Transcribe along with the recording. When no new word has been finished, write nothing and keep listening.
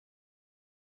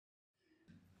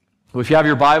Well, if you have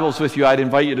your Bibles with you, I'd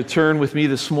invite you to turn with me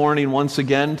this morning once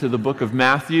again to the book of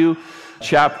Matthew,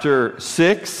 chapter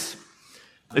 6.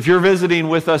 If you're visiting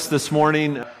with us this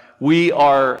morning, we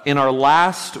are in our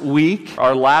last week,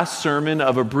 our last sermon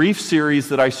of a brief series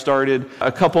that I started a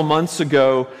couple months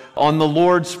ago on the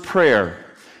Lord's Prayer,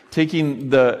 taking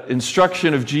the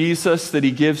instruction of Jesus that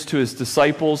he gives to his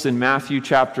disciples in Matthew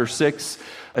chapter 6,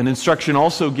 an instruction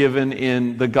also given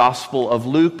in the Gospel of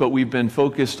Luke, but we've been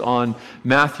focused on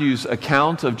Matthew's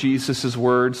account of Jesus'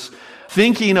 words,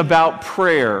 thinking about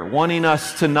prayer, wanting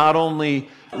us to not only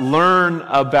learn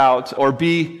about or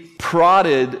be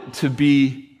prodded to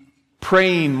be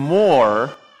praying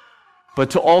more,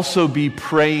 but to also be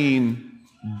praying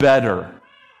better.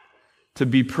 To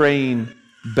be praying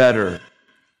better.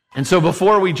 And so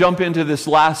before we jump into this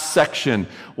last section,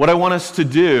 what I want us to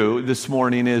do this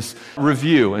morning is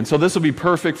review. And so this will be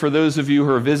perfect for those of you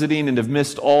who are visiting and have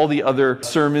missed all the other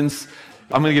sermons.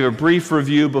 I'm going to give a brief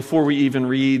review before we even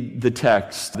read the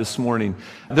text this morning.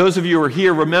 Those of you who are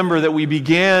here, remember that we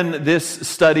began this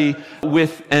study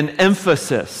with an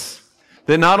emphasis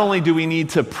that not only do we need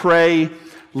to pray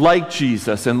like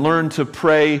Jesus and learn to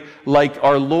pray like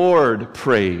our Lord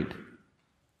prayed,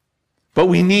 but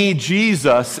we need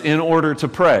Jesus in order to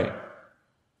pray.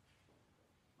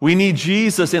 We need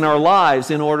Jesus in our lives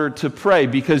in order to pray,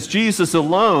 because Jesus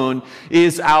alone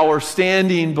is our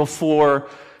standing before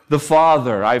the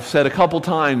Father. I've said a couple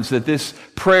times that this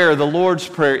prayer, the Lord's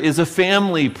Prayer, is a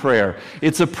family prayer.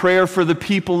 It's a prayer for the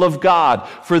people of God,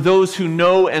 for those who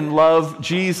know and love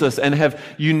Jesus and have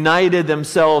united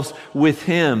themselves with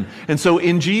Him. And so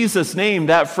in Jesus' name,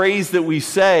 that phrase that we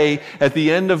say at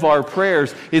the end of our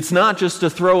prayers, it's not just a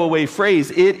throwaway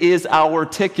phrase. It is our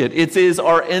ticket. It is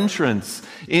our entrance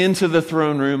into the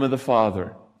throne room of the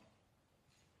Father.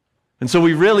 And so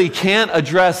we really can't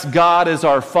address God as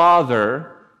our Father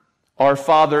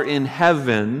in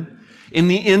heaven, in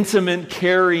the intimate,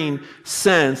 caring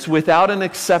sense, without an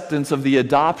acceptance of the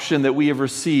adoption that we have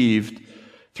received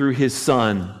through His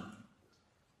Son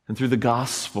and through the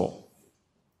gospel.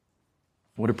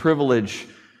 What a privilege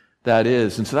that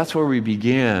is. And so that's where we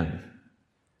began.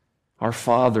 Our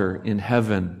Father in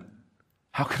heaven.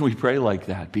 How can we pray like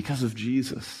that? Because of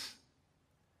Jesus.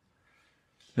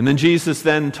 And then Jesus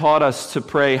then taught us to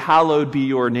pray, "Hallowed be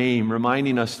your name,"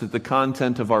 reminding us that the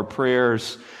content of our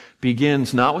prayers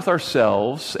begins not with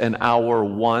ourselves and our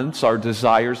wants, our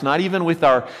desires, not even with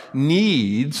our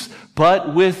needs,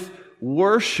 but with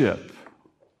worship.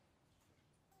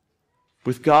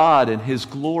 With God and His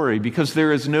glory, because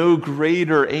there is no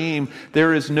greater aim,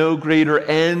 there is no greater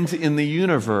end in the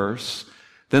universe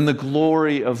than the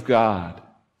glory of God.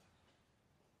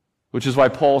 Which is why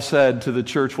Paul said to the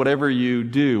church, whatever you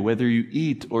do, whether you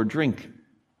eat or drink,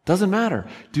 doesn't matter.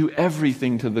 Do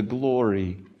everything to the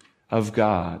glory of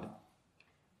God.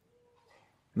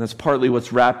 And that's partly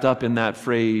what's wrapped up in that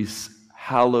phrase,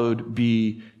 "Hallowed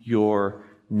be your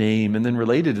name." And then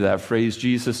related to that phrase,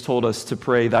 Jesus told us to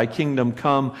pray, "Thy kingdom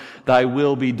come, thy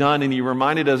will be done." And He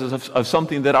reminded us of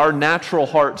something that our natural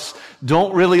hearts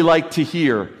don't really like to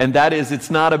hear. And that is,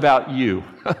 it's not about you.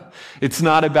 It's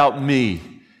not about me.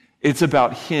 It's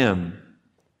about Him.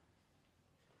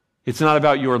 It's not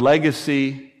about your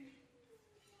legacy.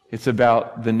 It's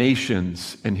about the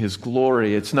nations and His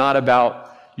glory. It's not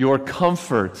about your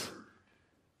comfort.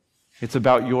 It's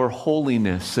about your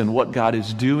holiness and what God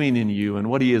is doing in you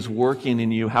and what He is working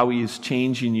in you, how He is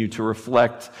changing you to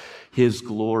reflect His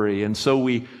glory. And so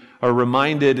we are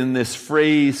reminded in this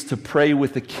phrase to pray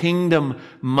with a kingdom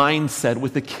mindset,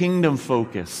 with a kingdom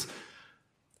focus.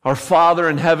 Our Father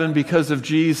in heaven, because of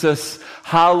Jesus,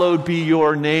 hallowed be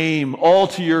your name, all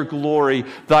to your glory.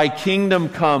 Thy kingdom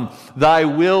come, thy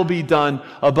will be done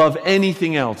above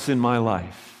anything else in my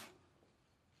life.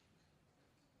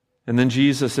 And then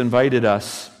Jesus invited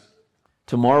us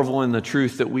to marvel in the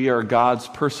truth that we are God's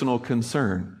personal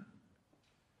concern.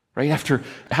 Right after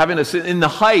having us in the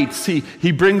heights,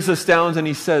 he brings us down and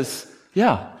He says,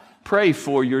 yeah, pray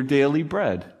for your daily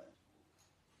bread.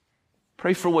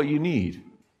 Pray for what you need.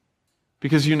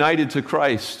 Because united to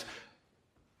Christ,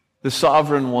 the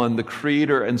sovereign one, the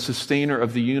creator and sustainer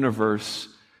of the universe,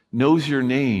 knows your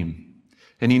name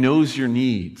and He knows your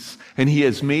needs, and He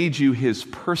has made you His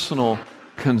personal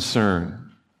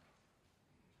concern.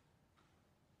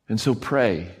 And so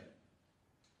pray.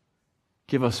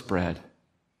 Give us bread.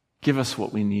 Give us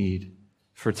what we need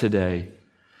for today.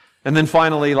 And then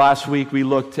finally, last week we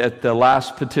looked at the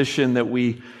last petition that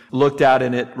we looked at,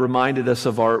 and it reminded us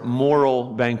of our moral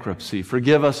bankruptcy.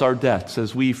 Forgive us our debts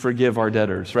as we forgive our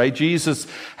debtors, right? Jesus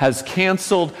has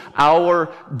canceled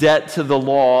our debt to the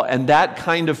law, and that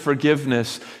kind of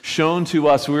forgiveness shown to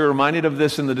us, we were reminded of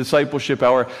this in the discipleship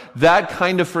hour, that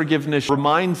kind of forgiveness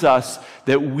reminds us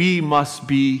that we must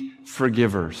be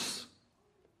forgivers.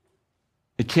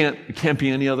 It can't be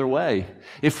any other way.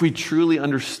 If we truly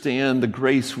understand the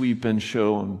grace we've been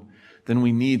shown, then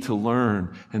we need to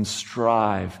learn and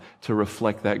strive to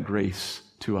reflect that grace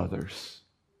to others.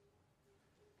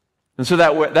 And so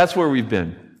that's where we've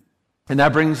been. And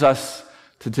that brings us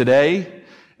to today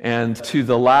and to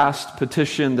the last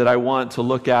petition that I want to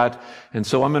look at. And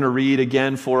so I'm going to read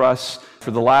again for us for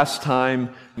the last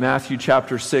time, Matthew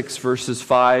chapter 6, verses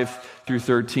 5 through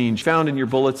 13. Found in your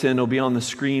bulletin, it'll be on the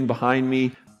screen behind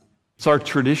me. It's our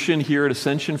tradition here at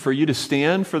Ascension for you to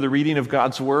stand for the reading of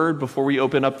God's Word before we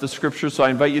open up the Scripture. So I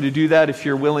invite you to do that if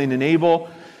you're willing and able.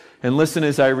 And listen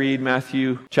as I read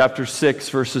Matthew chapter 6,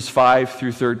 verses 5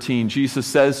 through 13. Jesus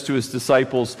says to his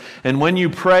disciples, "And when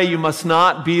you pray, you must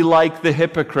not be like the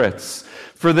hypocrites,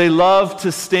 for they love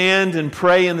to stand and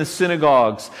pray in the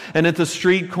synagogues and at the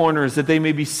street corners that they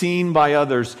may be seen by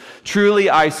others.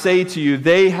 Truly I say to you,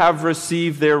 they have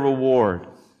received their reward.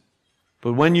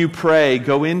 But when you pray,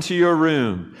 go into your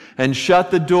room and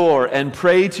shut the door and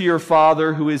pray to your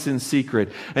Father who is in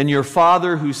secret, and your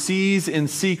Father who sees in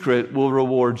secret will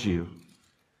reward you.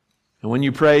 And when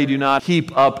you pray, do not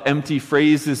heap up empty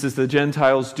phrases as the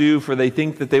Gentiles do, for they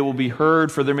think that they will be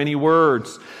heard for their many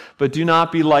words. But do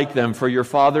not be like them, for your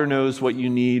Father knows what you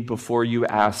need before you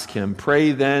ask Him.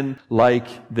 Pray then like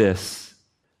this.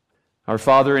 Our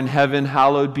Father in heaven,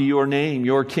 hallowed be your name.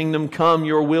 Your kingdom come,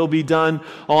 your will be done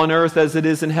on earth as it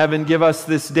is in heaven. Give us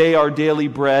this day our daily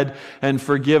bread, and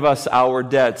forgive us our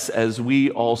debts as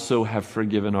we also have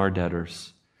forgiven our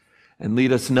debtors. And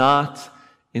lead us not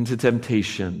into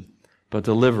temptation, but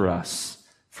deliver us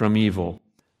from evil."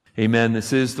 Amen.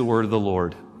 This is the word of the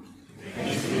Lord.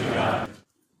 Thanks be to God.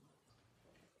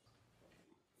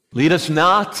 Lead us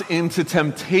not into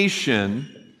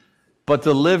temptation, but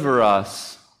deliver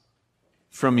us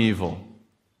from evil.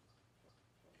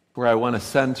 Where I want to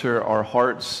center our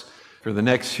hearts for the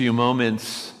next few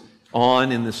moments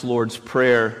on in this Lord's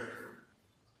Prayer.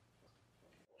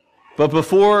 But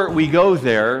before we go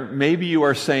there, maybe you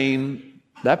are saying,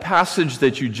 that passage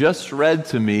that you just read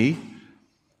to me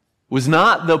was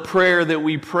not the prayer that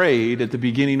we prayed at the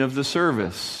beginning of the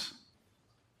service.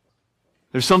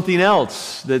 There's something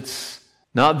else that's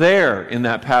not there in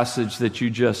that passage that you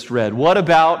just read. What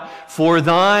about, "For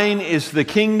thine is the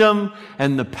kingdom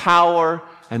and the power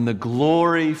and the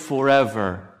glory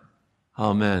forever.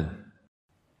 Amen."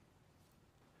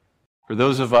 For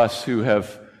those of us who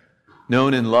have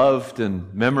known and loved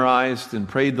and memorized and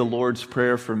prayed the Lord's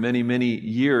Prayer for many, many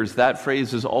years, that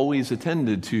phrase is always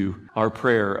attended to our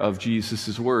prayer of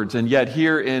Jesus' words. And yet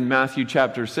here in Matthew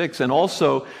chapter 6 and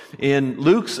also in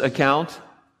Luke's account,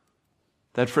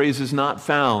 that phrase is not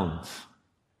found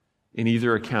in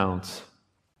either account.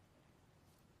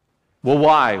 Well,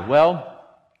 why? Well,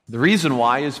 the reason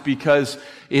why is because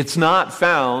it's not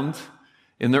found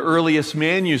in the earliest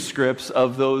manuscripts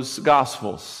of those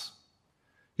Gospels.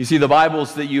 You see, the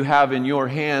Bibles that you have in your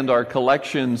hand are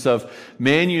collections of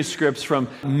manuscripts from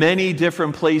many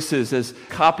different places, as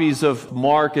copies of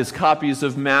Mark, as copies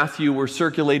of Matthew were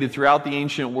circulated throughout the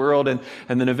ancient world, and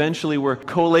then eventually were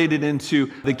collated into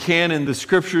the canon, the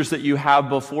scriptures that you have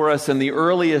before us. And the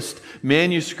earliest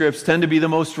manuscripts tend to be the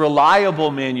most reliable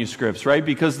manuscripts, right?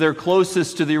 Because they're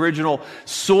closest to the original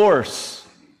source.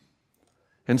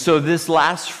 And so this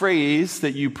last phrase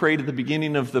that you prayed at the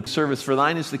beginning of the service, "For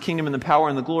thine is the kingdom and the power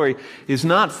and the glory," is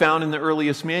not found in the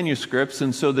earliest manuscripts.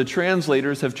 And so the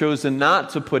translators have chosen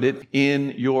not to put it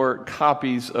in your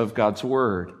copies of God's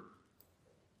Word.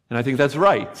 And I think that's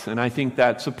right. And I think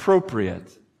that's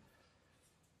appropriate.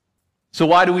 So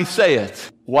why do we say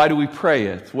it? Why do we pray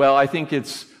it? Well, I think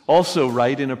it's also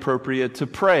right and appropriate to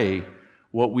pray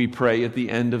what we pray at the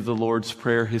end of the Lord's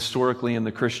Prayer historically in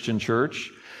the Christian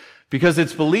church. Because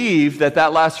it's believed that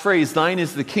that last phrase, "Thine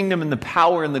is the kingdom and the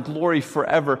power and the glory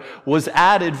forever," was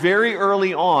added very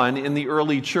early on in the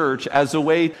early church as a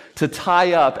way to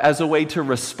tie up, as a way to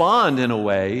respond in a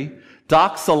way,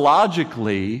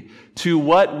 doxologically, to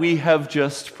what we have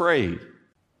just prayed.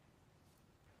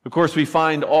 Of course, we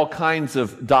find all kinds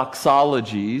of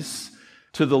doxologies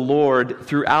to the Lord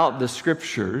throughout the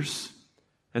Scriptures.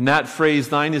 And that phrase,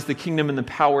 "Thine is the kingdom and the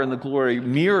power and the glory,"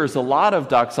 mirrors a lot of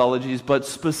doxologies, but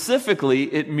specifically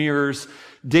it mirrors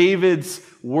David's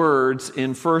words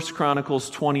in 1 Chronicles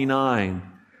 29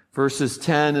 verses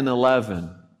 10 and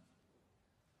 11.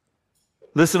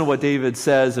 Listen to what David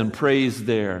says and prays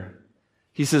there.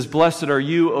 He says, "Blessed are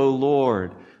you, O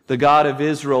Lord, the God of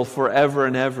Israel, forever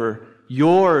and ever.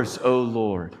 Yours, O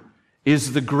Lord,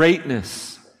 is the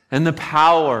greatness and the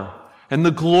power and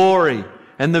the glory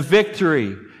and the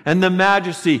victory and the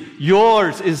majesty.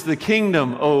 Yours is the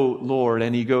kingdom, O Lord."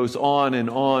 And he goes on and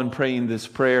on praying this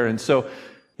prayer. And so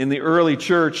in the early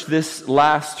church, this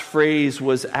last phrase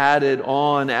was added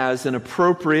on as an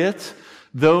appropriate,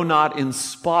 though not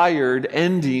inspired,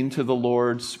 ending to the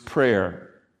Lord's Prayer.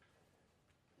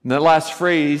 And that last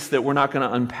phrase that we're not going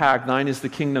to unpack, "Thine is the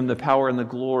kingdom, the power, and the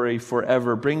glory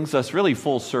forever," brings us really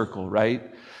full circle,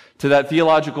 right? To that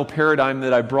theological paradigm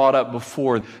that I brought up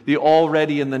before, the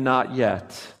already and the not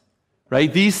yet,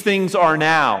 right? These things are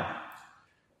now.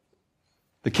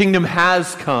 The kingdom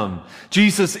has come.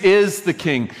 Jesus is the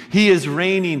King. He is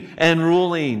reigning and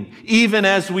ruling. Even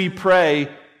as we pray,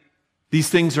 these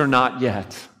things are not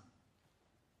yet.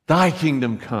 Thy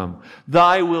kingdom come.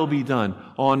 Thy will be done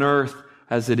on earth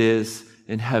as it is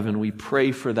in heaven. We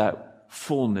pray for that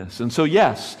fullness. And so,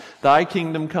 yes, thy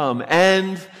kingdom come,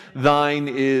 and thine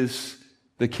is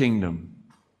the kingdom.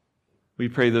 We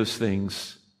pray those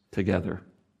things together.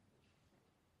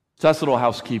 So that's a little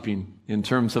housekeeping in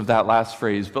terms of that last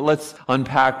phrase. But let's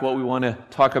unpack what we want to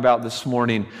talk about this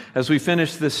morning. As we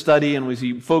finish this study and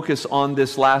we focus on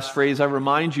this last phrase, I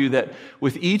remind you that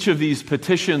with each of these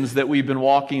petitions that we've been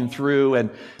walking through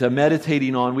and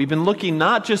meditating on, we've been looking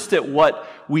not just at what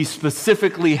we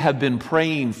specifically have been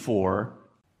praying for,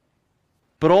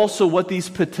 but also what these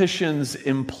petitions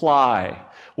imply,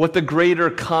 what the greater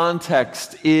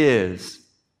context is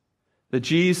that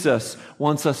Jesus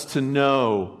wants us to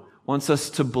know, wants us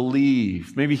to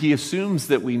believe. Maybe he assumes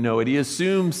that we know it. He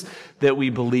assumes that we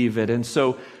believe it. And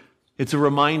so it's a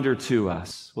reminder to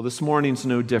us. Well, this morning's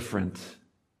no different.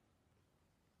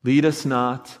 Lead us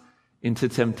not into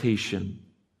temptation,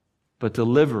 but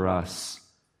deliver us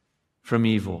from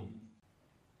evil.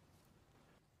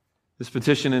 This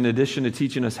petition, in addition to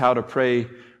teaching us how to pray,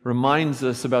 reminds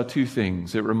us about two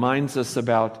things. It reminds us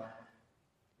about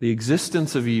the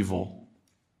existence of evil,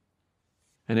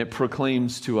 and it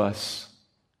proclaims to us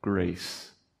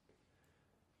grace.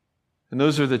 And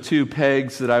those are the two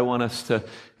pegs that I want us to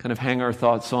kind of hang our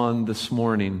thoughts on this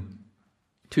morning.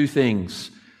 Two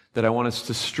things that I want us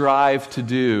to strive to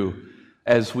do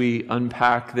as we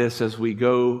unpack this, as we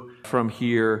go from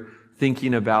here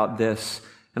thinking about this.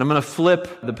 And I'm going to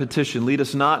flip the petition. Lead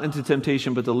us not into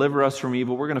temptation, but deliver us from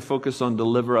evil. We're going to focus on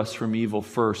deliver us from evil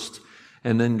first,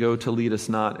 and then go to lead us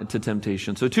not into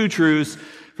temptation. So two truths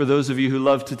for those of you who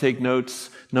love to take notes.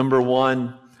 Number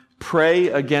one, pray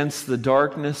against the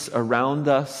darkness around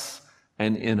us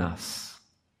and in us.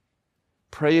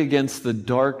 Pray against the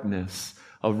darkness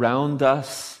around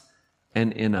us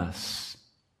and in us.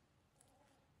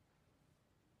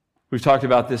 We've talked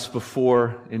about this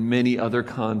before in many other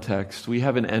contexts. We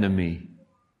have an enemy.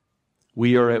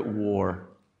 We are at war.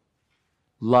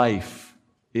 Life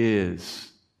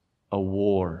is a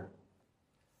war.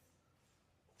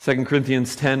 2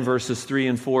 Corinthians 10 verses 3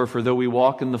 and 4, "For though we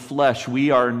walk in the flesh,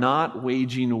 we are not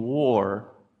waging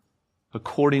war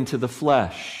according to the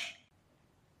flesh.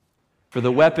 For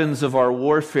the weapons of our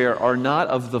warfare are not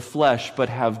of the flesh, but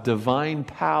have divine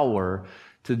power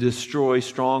to destroy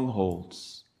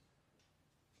strongholds."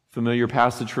 Familiar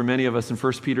passage for many of us in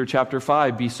 1 Peter chapter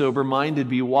 5. "Be sober-minded,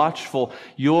 be watchful.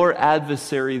 Your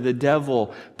adversary, the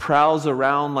devil, prowls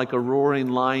around like a roaring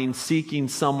lion, seeking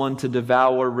someone to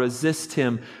devour. Resist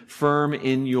him, firm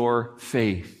in your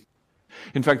faith."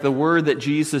 In fact, the word that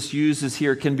Jesus uses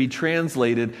here can be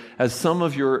translated, as some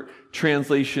of your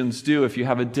translations do. If you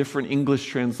have a different English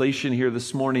translation here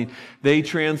this morning, they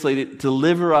translate it,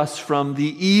 "Deliver us from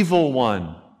the evil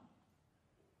one."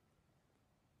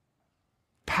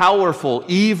 Powerful,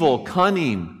 evil,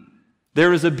 cunning.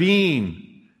 There is a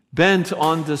being bent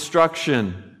on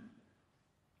destruction.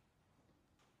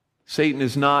 Satan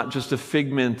is not just a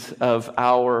figment of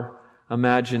our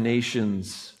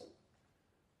imaginations.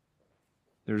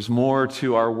 There's more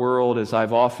to our world, as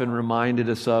I've often reminded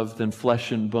us of, than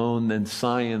flesh and bone, than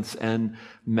science and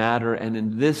matter. And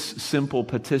in this simple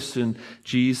petition,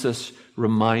 Jesus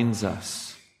reminds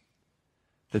us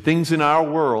that things in our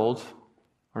world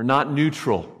are not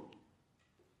neutral.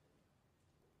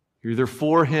 You're either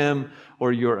for him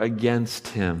or you're against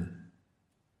him.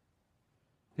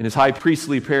 In his high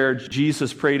priestly prayer,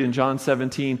 Jesus prayed in John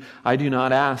 17, "I do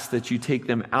not ask that you take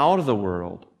them out of the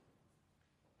world,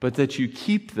 but that you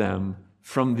keep them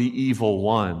from the evil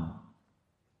one."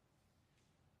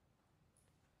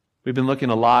 We've been looking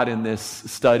a lot in this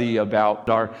study about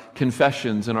our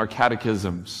confessions and our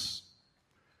catechisms.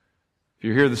 If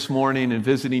you're here this morning and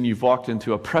visiting, you've walked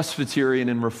into a Presbyterian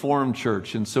and Reformed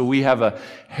church, and so we have a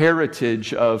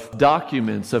heritage of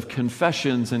documents, of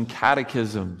confessions and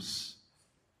catechisms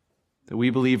that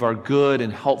we believe are good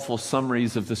and helpful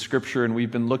summaries of the Scripture, and we've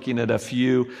been looking at a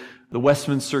few, the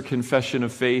Westminster Confession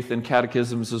of Faith and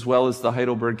catechisms, as well as the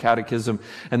Heidelberg Catechism.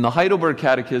 And the Heidelberg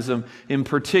Catechism, in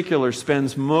particular,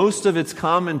 spends most of its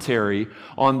commentary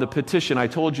on the petition. I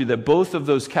told you that both of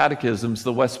those catechisms,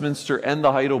 the Westminster and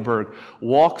the Heidelberg,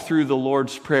 walk through the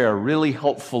Lord's Prayer really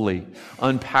helpfully,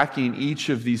 unpacking each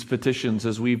of these petitions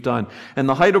as we've done. And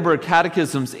the Heidelberg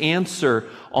Catechism's answer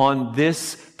on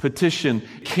this petition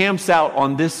camps out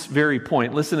on this very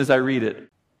point. Listen as I read it.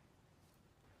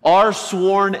 Our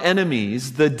sworn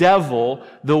enemies, the devil,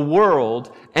 the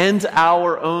world, and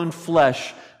our own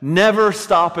flesh, never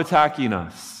stop attacking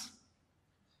us.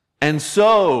 And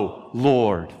so,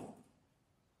 Lord,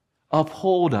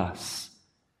 uphold us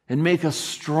and make us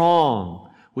strong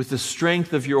with the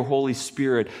strength of your Holy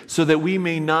Spirit, so that we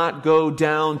may not go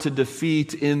down to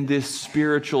defeat in this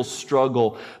spiritual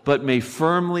struggle, but may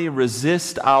firmly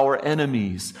resist our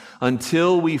enemies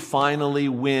until we finally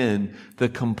win the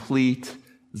complete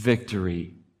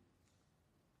victory.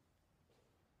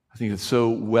 I think it's so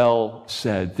well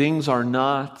said. Things are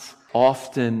not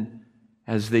often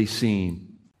as they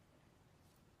seem.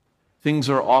 Things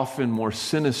are often more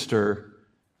sinister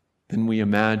than we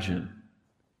imagine.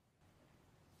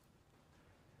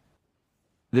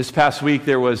 This past week,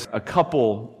 there was a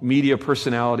couple media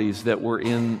personalities that were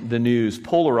in the news,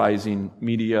 polarizing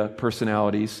media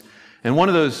personalities. And one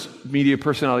of those media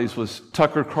personalities was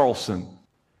Tucker Carlson,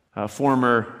 a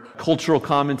former cultural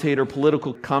commentator,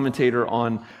 political commentator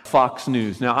on Fox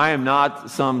News. Now, I am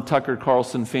not some Tucker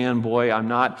Carlson fanboy. I'm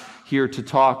not here to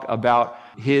talk about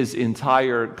his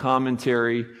entire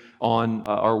commentary on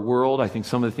our world. I think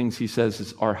some of the things he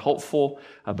says are helpful,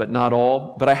 but not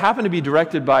all. But I happen to be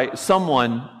directed by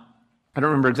someone. I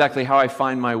don't remember exactly how I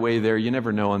find my way there. You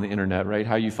never know on the internet, right?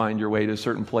 How you find your way to a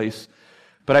certain place.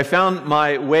 But I found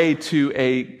my way to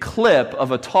a clip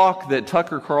of a talk that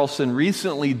Tucker Carlson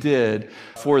recently did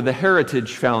for the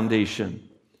Heritage Foundation.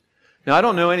 Now, I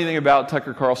don't know anything about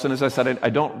Tucker Carlson. As I said,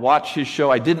 I don't watch his show.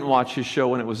 I didn't watch his show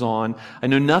when it was on. I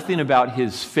know nothing about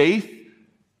his faith,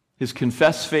 his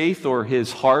confessed faith, or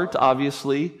his heart,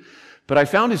 obviously. But I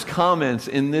found his comments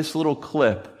in this little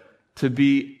clip to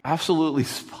be absolutely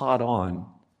spot on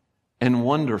and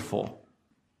wonderful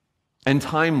and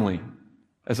timely.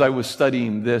 As I was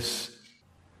studying this,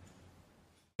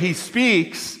 he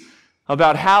speaks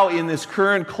about how in this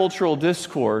current cultural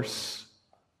discourse,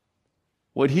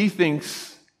 what he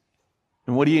thinks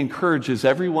and what he encourages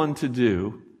everyone to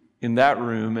do in that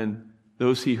room and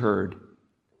those he heard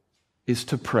is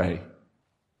to pray.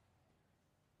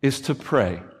 Is to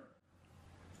pray.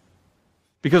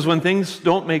 Because when things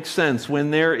don't make sense,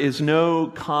 when there is no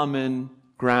common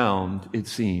ground, it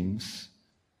seems,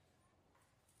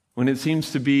 when it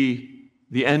seems to be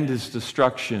the end is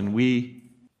destruction,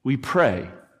 we pray.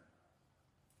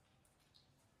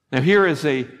 Now here is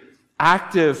a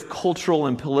active cultural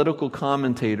and political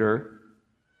commentator,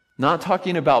 not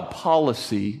talking about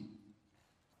policy,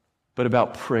 but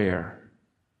about prayer.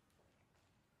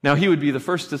 Now he would be the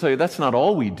first to tell you that's not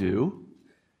all we do.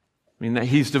 I mean, that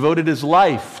he's devoted his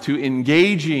life to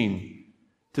engaging,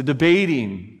 to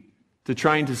debating, to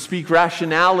trying to speak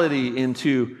rationality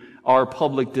into our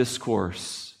public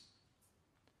discourse.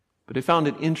 But I found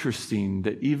it interesting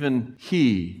that even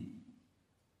he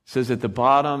says at the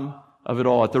bottom of it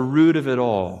all, at the root of it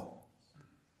all,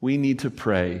 we need to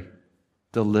pray,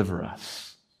 deliver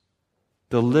us.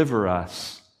 Deliver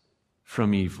us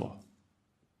from evil.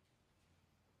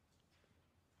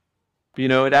 But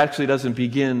it actually doesn't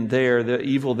begin there. The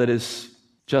evil that is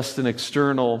just an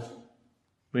external,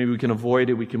 maybe we can avoid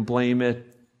it, we can blame it.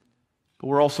 But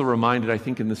we're also reminded, I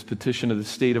think, in this petition of the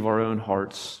state of our own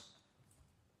hearts.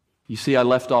 You see, I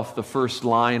left off the first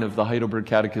line of the Heidelberg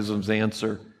Catechism's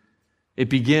answer. It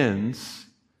begins,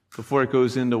 before it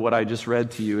goes into what I just read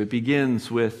to you, it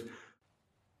begins with,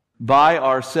 by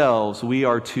ourselves we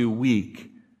are too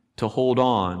weak to hold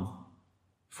on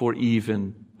for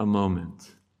even a moment.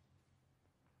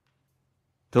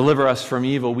 Deliver us from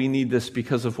evil. We need this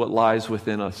because of what lies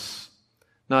within us.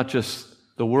 Not just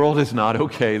the world is not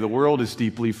okay. The world is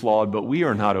deeply flawed, but we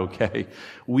are not okay.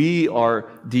 We are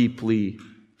deeply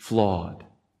flawed.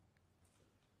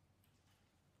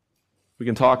 We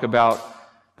can talk about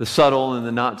the subtle and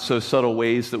the not so subtle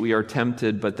ways that we are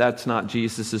tempted, but that's not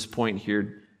Jesus' point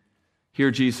here. Here,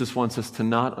 Jesus wants us to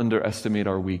not underestimate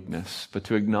our weakness, but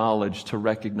to acknowledge, to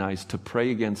recognize, to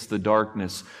pray against the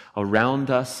darkness around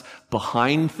us,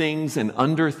 behind things and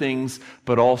under things,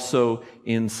 but also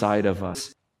inside of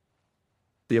us.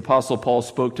 The Apostle Paul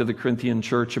spoke to the Corinthian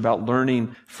church about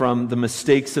learning from the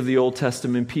mistakes of the Old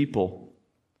Testament people.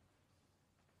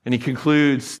 And he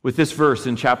concludes with this verse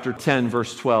in chapter 10,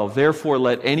 verse 12. Therefore,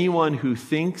 let anyone who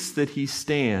thinks that he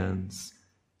stands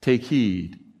take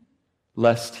heed,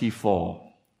 lest he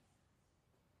fall.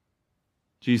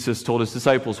 Jesus told his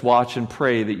disciples, watch and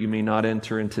pray that you may not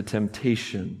enter into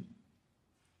temptation.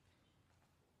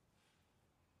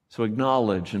 So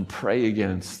acknowledge and pray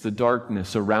against the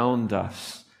darkness around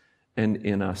us and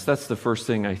in us. That's the first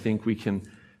thing I think we can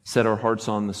set our hearts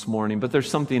on this morning. But there's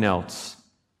something else.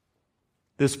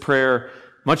 This prayer,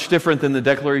 much different than the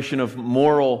declaration of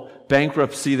moral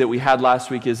bankruptcy that we had last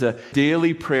week, is a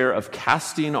daily prayer of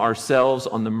casting ourselves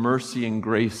on the mercy and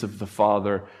grace of the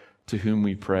Father to whom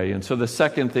we pray. And so the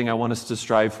second thing I want us to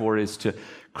strive for is to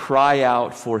cry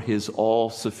out for His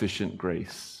all-sufficient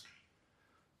grace.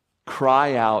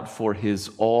 Cry out for His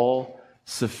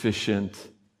all-sufficient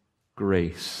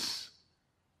grace.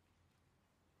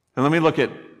 And let me look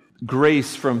at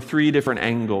grace from three different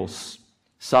angles: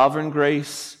 sovereign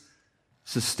grace,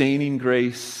 sustaining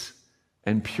grace,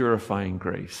 and purifying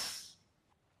grace.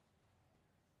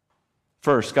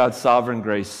 First, God's sovereign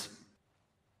grace.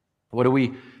 What are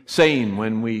we saying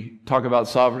when we talk about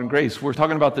sovereign grace? We're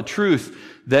talking about the truth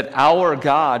that our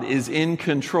God is in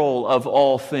control of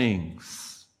all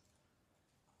things.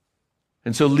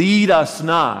 And so lead us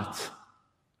not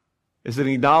is an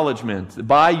acknowledgement.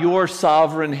 By your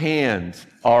sovereign hand,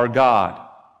 our God,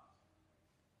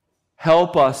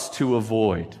 help us to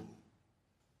avoid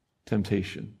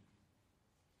temptation.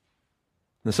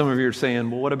 Now, some of you are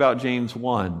saying, well, what about James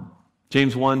 1?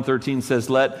 James 1:13 says,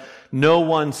 let no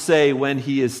one say when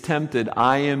he is tempted,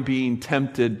 I am being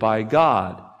tempted by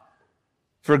God.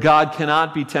 For God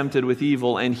cannot be tempted with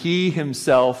evil, and He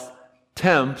Himself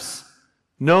tempts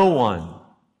no one.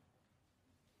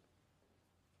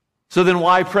 So then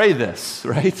why pray this,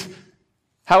 right?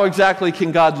 How exactly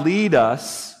can God lead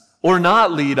us or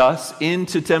not lead us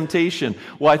into temptation?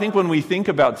 Well, I think when we think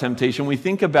about temptation, we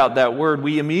think about that word,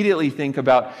 we immediately think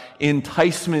about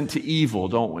enticement to evil,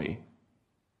 don't we?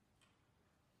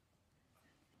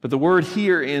 But the word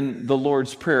here in the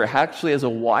Lord's Prayer actually has a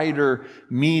wider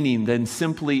meaning than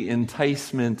simply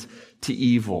enticement to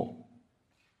evil.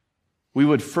 We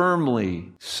would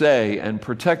firmly say and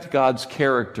protect God's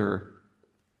character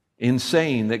in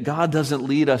saying that God doesn't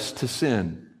lead us to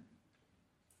sin.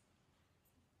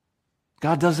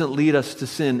 God doesn't lead us to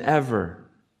sin ever.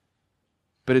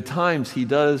 But at times He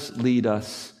does lead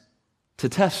us to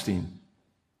testing.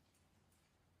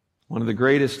 One of the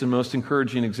greatest and most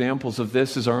encouraging examples of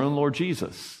this is our own Lord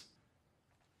Jesus.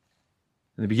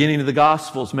 In the beginning of the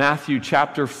Gospels, Matthew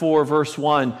chapter 4, verse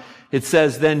 1, it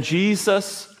says, then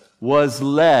Jesus was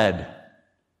led.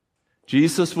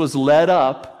 Jesus was led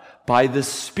up by the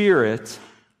Spirit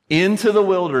into the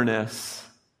wilderness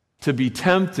to be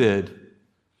tempted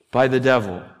by the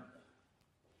devil.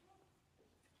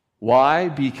 Why?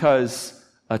 Because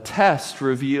a test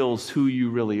reveals who you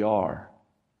really are.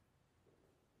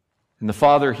 And the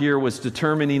Father here was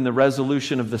determining the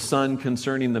resolution of the Son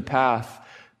concerning the path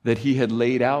that He had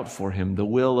laid out for him, the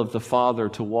will of the Father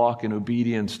to walk in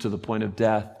obedience to the point of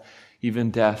death,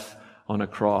 even death on a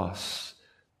cross.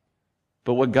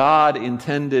 But what God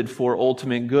intended for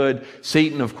ultimate good,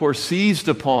 Satan, of course, seized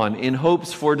upon in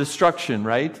hopes for destruction,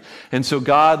 right? And so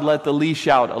God let the leash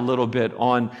out a little bit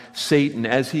on Satan,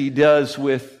 as He does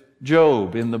with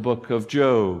Job in the book of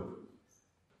Job.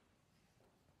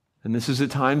 And this is at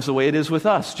times the way it is with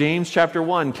us. James chapter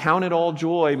 1, count it all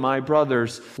joy, my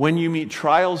brothers, when you meet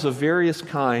trials of various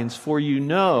kinds, for you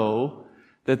know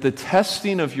that the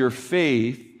testing of your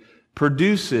faith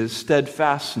produces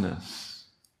steadfastness.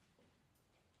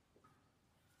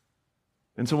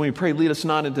 And so when we pray, lead us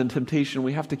not into temptation,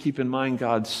 we have to keep in mind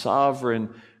God's sovereign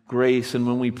grace. And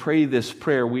when we pray this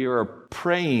prayer, we are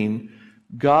praying,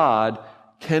 God,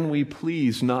 can we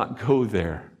please not go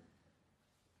there?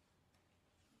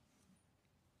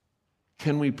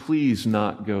 Can we please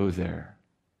not go there?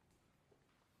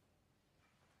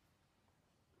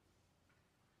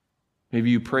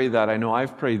 Maybe you pray that. I know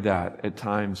I've prayed that at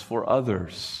times for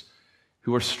others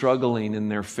who are struggling in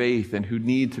their faith and who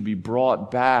need to be brought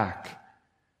back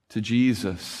to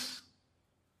Jesus.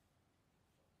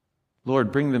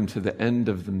 Lord, bring them to the end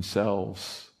of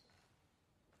themselves.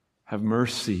 Have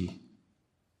mercy.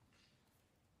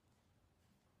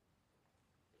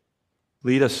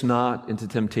 Lead us not into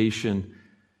temptation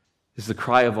is the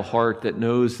cry of a heart that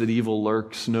knows that evil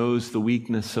lurks, knows the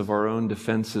weakness of our own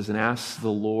defenses, and asks the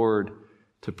Lord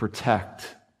to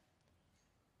protect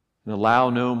and allow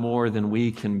no more than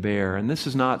we can bear. And this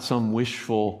is not some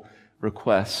wishful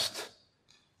request.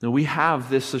 No, we have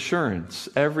this assurance.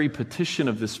 Every petition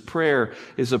of this prayer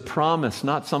is a promise,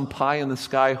 not some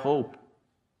pie-in-the-sky hope.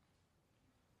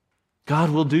 God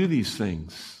will do these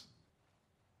things.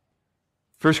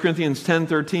 1 Corinthians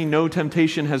 10:13, no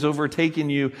temptation has overtaken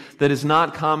you that is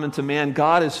not common to man.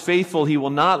 God is faithful. He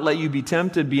will not let you be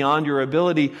tempted beyond your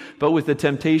ability, but with the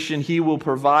temptation, He will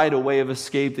provide a way of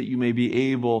escape that you may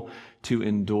be able to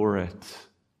endure it.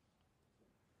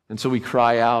 And so we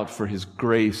cry out for His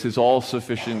grace, His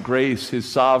all-sufficient grace, His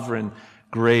sovereign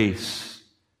grace.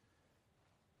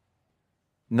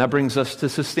 And that brings us to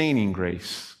sustaining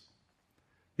grace.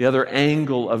 The other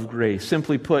angle of grace.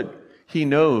 Simply put, He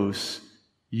knows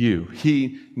you.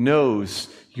 He knows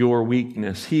your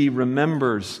weakness. He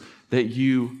remembers that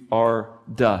you are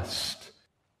dust.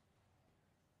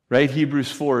 Right?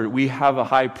 Hebrews 4, we have a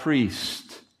high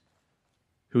priest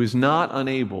who is not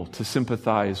unable to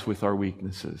sympathize with our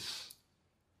weaknesses,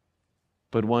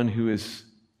 but one who is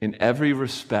in every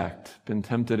respect been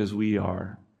tempted as we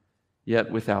are, yet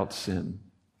without sin.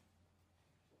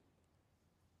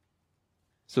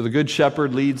 So the Good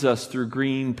Shepherd leads us through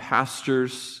green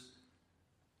pastures.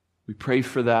 We pray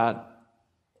for that.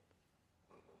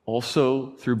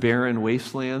 Also through barren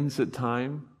wastelands at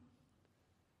times.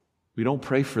 We don't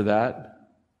pray for that,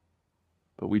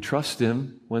 but we trust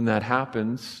Him when that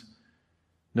happens,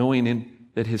 knowing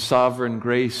that His sovereign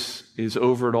grace is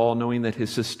over it all, knowing that His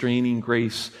sustaining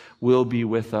grace will be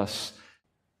with us.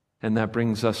 And that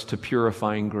brings us to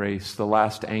purifying grace, the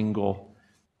last angle.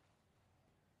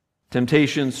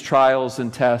 Temptations, trials,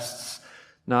 and tests,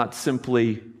 not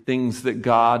simply things that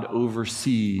God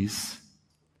oversees,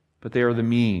 but they are the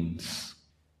means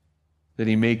that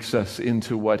He makes us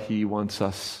into what He wants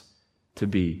us to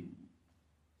be.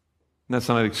 And that's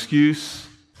not an excuse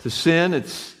to sin.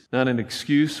 It's not an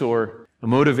excuse or a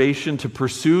motivation to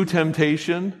pursue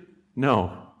temptation.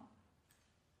 No.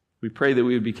 We pray that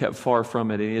we would be kept far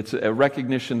from it. And it's a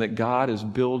recognition that God is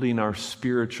building our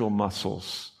spiritual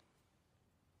muscles.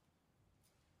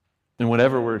 And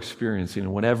whatever we're experiencing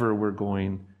and whatever we're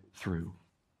going through.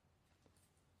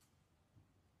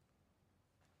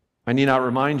 I need not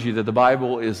remind you that the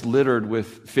Bible is littered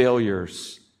with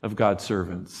failures of God's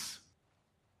servants.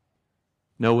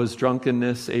 Noah's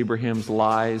drunkenness, Abraham's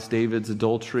lies, David's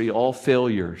adultery, all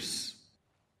failures.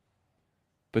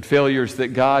 But failures that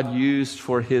God used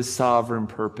for His sovereign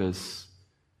purpose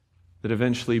that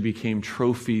eventually became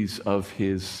trophies of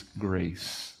His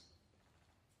grace.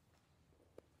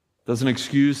 Doesn't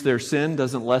excuse their sin,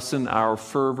 doesn't lessen our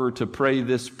fervor to pray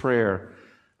this prayer,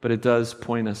 but it does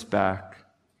point us back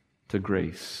to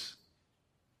grace.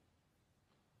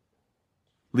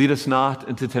 Lead us not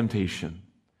into temptation,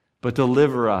 but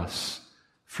deliver us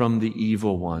from the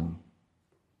evil one.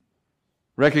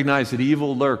 Recognize that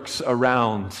evil lurks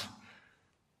around,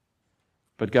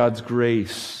 but God's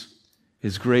grace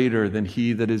is greater than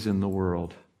he that is in the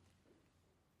world.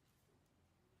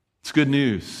 It's good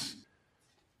news.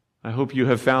 I hope you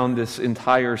have found this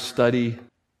entire study,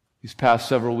 these past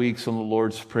several weeks on the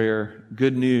Lord's Prayer,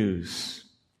 good news.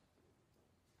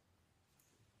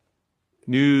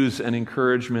 News and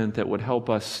encouragement that would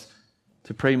help us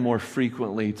to pray more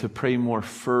frequently, to pray more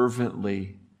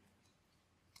fervently,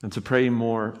 and to pray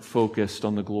more focused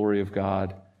on the glory of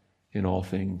God in all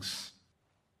things.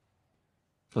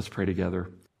 Let's pray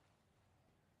together.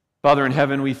 Father in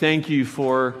heaven, we thank you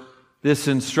for this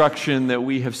instruction that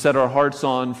we have set our hearts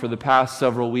on for the past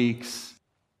several weeks.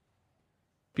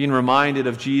 Being reminded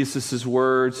of Jesus'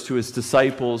 words to His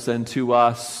disciples and to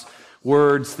us,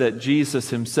 words that Jesus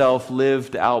Himself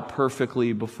lived out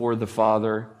perfectly before the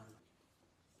Father.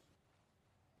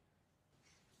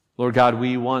 Lord God,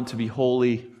 we want to be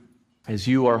holy as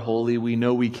you are holy. We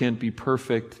know we can't be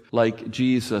perfect like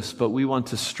Jesus, but we want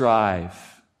to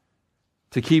strive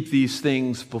to keep these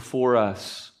things before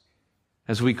us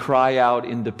as we cry out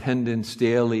in dependence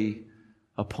daily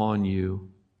upon you.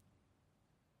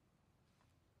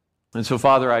 And so,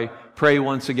 Father, I pray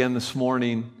once again this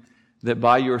morning that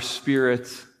by your Spirit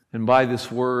and by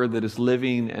this word that is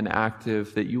living and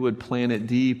active, that you would plant it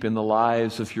deep in the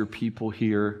lives of your people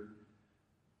here,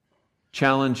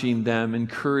 challenging them,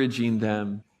 encouraging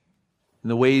them in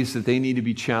the ways that they need to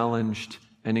be challenged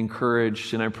and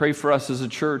encouraged. And I pray for us as a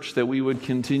church that we would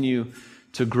continue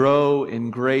to grow in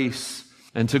grace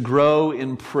and to grow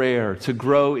in prayer, to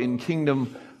grow in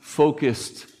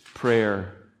kingdom-focused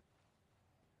prayer,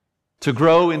 to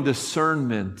grow in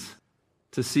discernment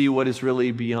to see what is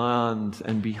really beyond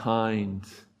and behind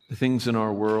the things in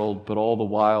our world, but all the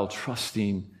while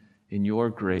trusting in your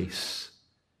grace,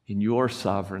 in your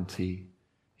sovereignty,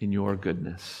 in your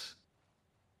goodness.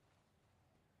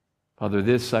 Father,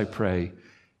 this I pray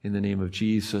in the name of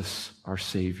Jesus, our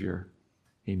Savior.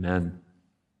 Amen.